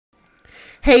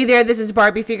Hey there, this is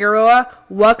Barbie Figueroa.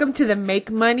 Welcome to the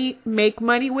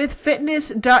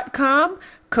MakeMoneyWithFitness.com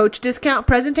coach discount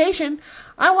presentation.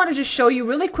 I want to just show you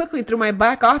really quickly through my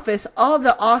back office all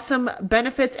the awesome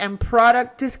benefits and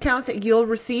product discounts that you'll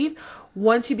receive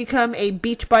once you become a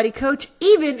Beachbody coach,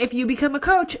 even if you become a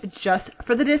coach just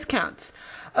for the discounts.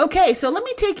 Okay, so let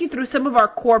me take you through some of our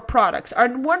core products. Our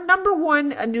number one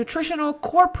nutritional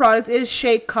core product is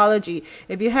Shakeology.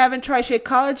 If you haven't tried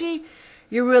Shakeology,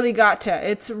 you really got to.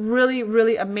 It's really,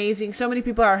 really amazing. So many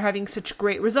people are having such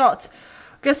great results.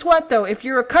 Guess what, though? If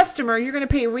you're a customer, you're going to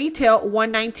pay retail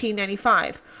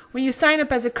 $119.95. When you sign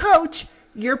up as a coach,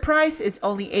 your price is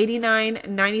only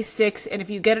 $89.96, and if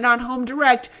you get it on Home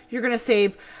Direct, you're going to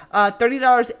save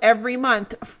 $30 every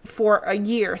month for a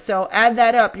year. So add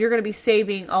that up. You're going to be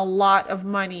saving a lot of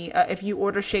money if you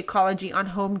order Shakeology on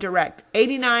Home Direct.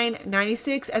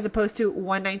 $89.96 as opposed to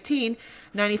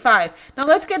 $119.95. Now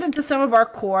let's get into some of our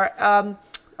core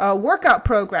workout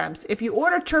programs. If you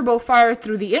order Turbo Fire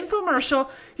through the infomercial,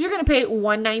 you're going to pay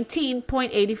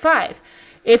 $119.85.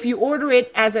 If you order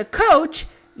it as a coach,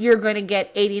 you're going to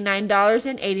get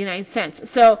 $89.89.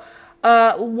 So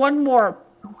one more,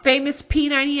 famous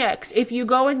P90X. If you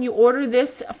go and you order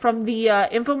this from the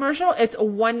infomercial, it's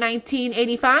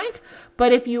 $119.85.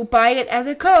 But if you buy it as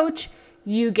a coach,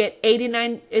 you get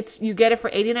you get it for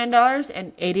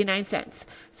 $89.89.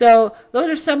 So those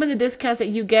are some of the discounts that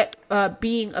you get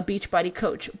being a Beachbody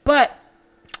coach. But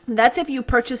that's if you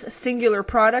purchase singular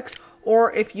products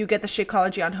or if you get the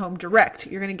Shakeology on Home Direct.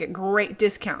 You're going to get great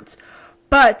discounts.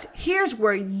 But here's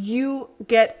where you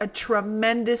get a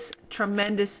tremendous,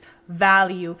 tremendous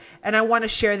value. And I want to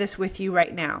share this with you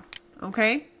right now.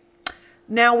 Okay?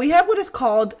 Now, we have what is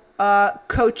called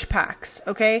coach packs.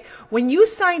 Okay? When you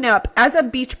sign up as a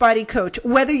Beachbody coach,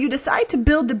 whether you decide to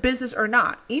build the business or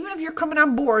not, even if you're coming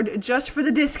on board just for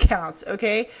the discounts,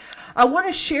 okay? I want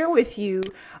to share with you,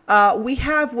 we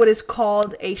have what is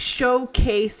called a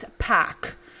showcase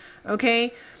pack.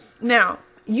 Okay? Now,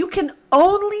 you can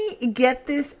only get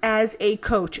this as a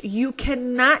coach. You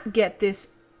cannot get this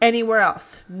anywhere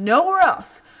else. Nowhere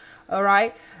else. All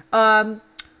right?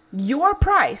 Your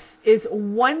price is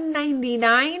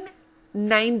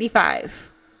 $199.95.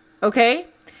 Okay?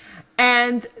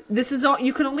 And this is all,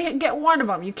 you can only get one of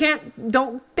them. You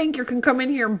don't think you can come in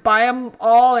here and buy them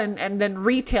all and then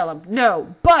retail them.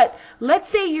 No. But let's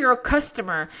say you're a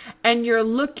customer and you're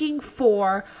looking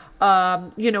for to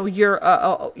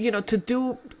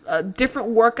do different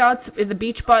workouts in the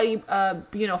Beachbody,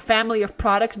 family of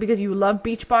products because you love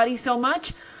Beachbody so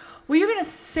much. Well, you're going to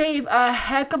save a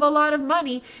heck of a lot of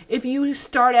money if you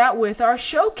start out with our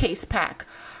showcase pack.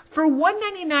 For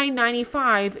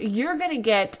 $199.95, you're going to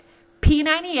get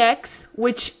P90X,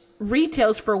 which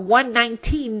retails for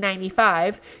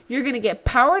 $119.95. You're going to get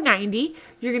Power 90.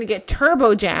 You're going to get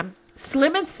Turbo Jam,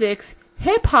 Slim and 6,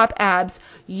 Hip Hop Abs,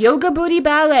 Yoga Booty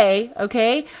Ballet,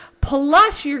 okay?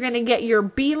 Plus, you're going to get your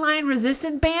Beeline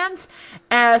resistant bands,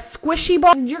 squishy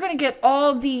ball. You're going to get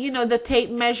all of the, the tape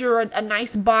measure, a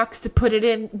nice box to put it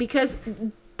in, because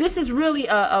this is really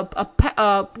a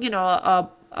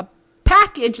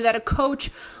package that a coach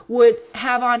would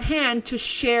have on hand to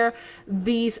share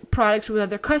these products with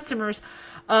other customers.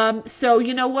 So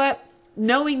you know what?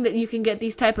 Knowing that you can get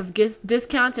these type of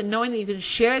discounts and knowing that you can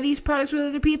share these products with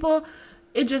other people,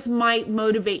 it just might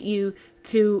motivate you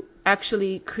to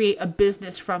actually create a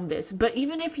business from this. But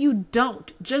even if you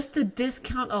don't, just the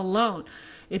discount alone,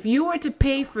 if you were to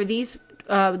pay for these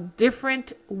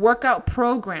different workout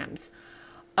programs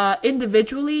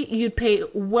individually, you'd pay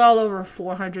well over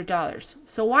 $400.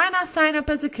 So why not sign up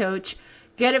as a coach,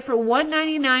 get it for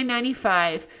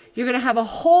 $199.95. You're going to have a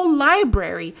whole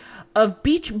library of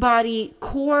Beachbody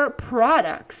core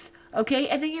products, okay?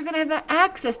 And then you're going to have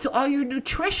access to all your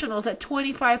nutritionals at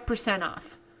 25%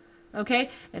 off, okay?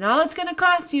 And all it's going to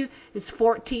cost you is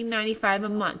 $14.95 a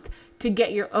month to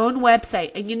get your own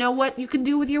website. And you know what you can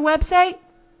do with your website?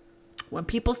 When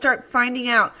people start finding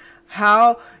out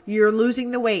how you're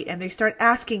losing the weight and they start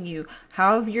asking you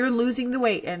how you're losing the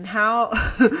weight and how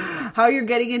you're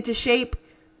getting into shape,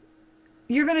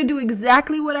 you're going to do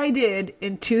exactly what I did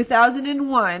in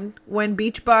 2001 when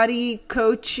the Beachbody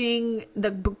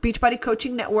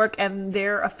Coaching Network and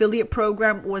their affiliate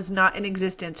program was not in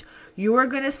existence. You are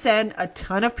going to send a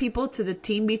ton of people to the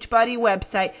Team Beachbody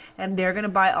website and they're going to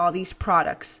buy all these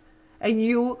products. And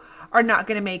you are not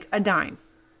going to make a dime.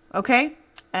 Okay?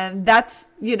 And that's,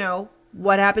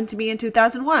 what happened to me in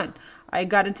 2001. I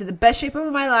got into the best shape of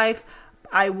my life.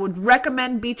 I would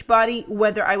recommend Beachbody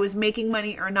whether I was making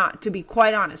money or not, to be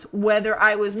quite honest. Whether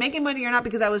I was making money or not,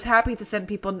 because I was happy to send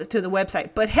people to the website.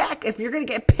 But heck, if you're going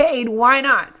to get paid, why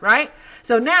not, right?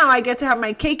 So now I get to have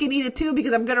my cake and eat it too,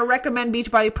 because I'm going to recommend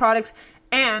Beachbody products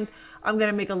and I'm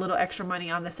going to make a little extra money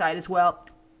on the side as well.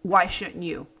 Why shouldn't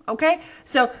you? Okay,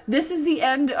 so this is the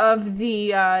end of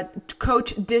the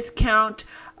coach discount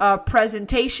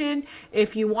presentation.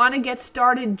 If you want to get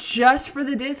started just for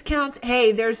the discounts,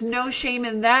 hey, there's no shame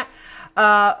in that.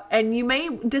 And you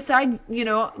may decide,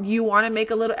 you want to make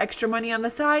a little extra money on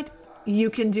the side.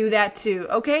 You can do that too.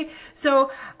 Okay,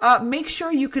 so make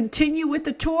sure you continue with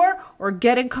the tour or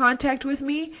get in contact with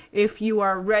me if you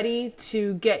are ready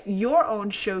to get your own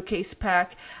showcase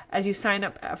pack as you sign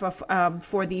up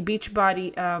for the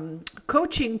Beachbody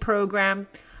coaching program.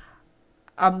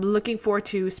 I'm looking forward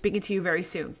to speaking to you very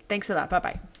soon. Thanks a lot.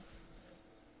 Bye-bye.